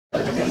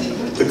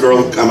The girl,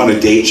 I'm on a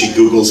date, she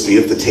Googles me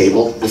at the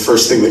table. The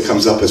first thing that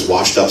comes up is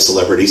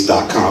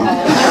washedupcelebrities.com.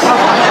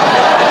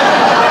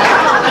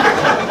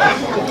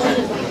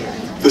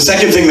 The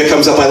second thing that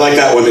comes up, I like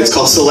that one, it's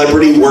called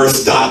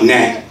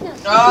celebrityworth.net.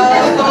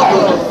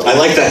 I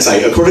like that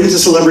site. According to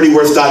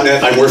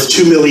celebrityworth.net, I'm worth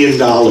 $2 million.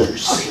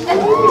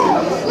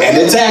 And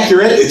it's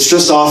accurate, it's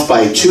just off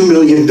by $2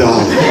 million.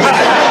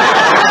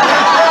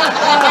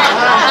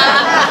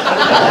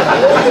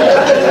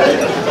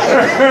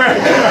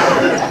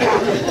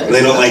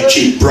 They don't like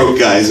cheap, broke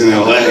guys in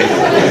LA.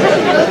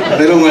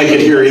 They don't like it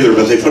here either,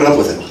 but they put up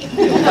with it.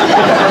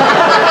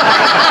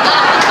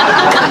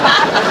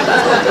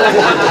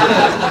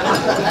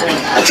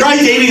 Try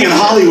dating in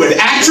Hollywood.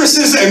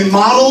 Actresses and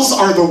models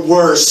are the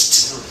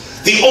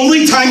worst. The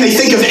only time they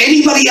think of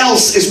anybody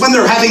else is when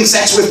they're having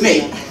sex with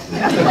me.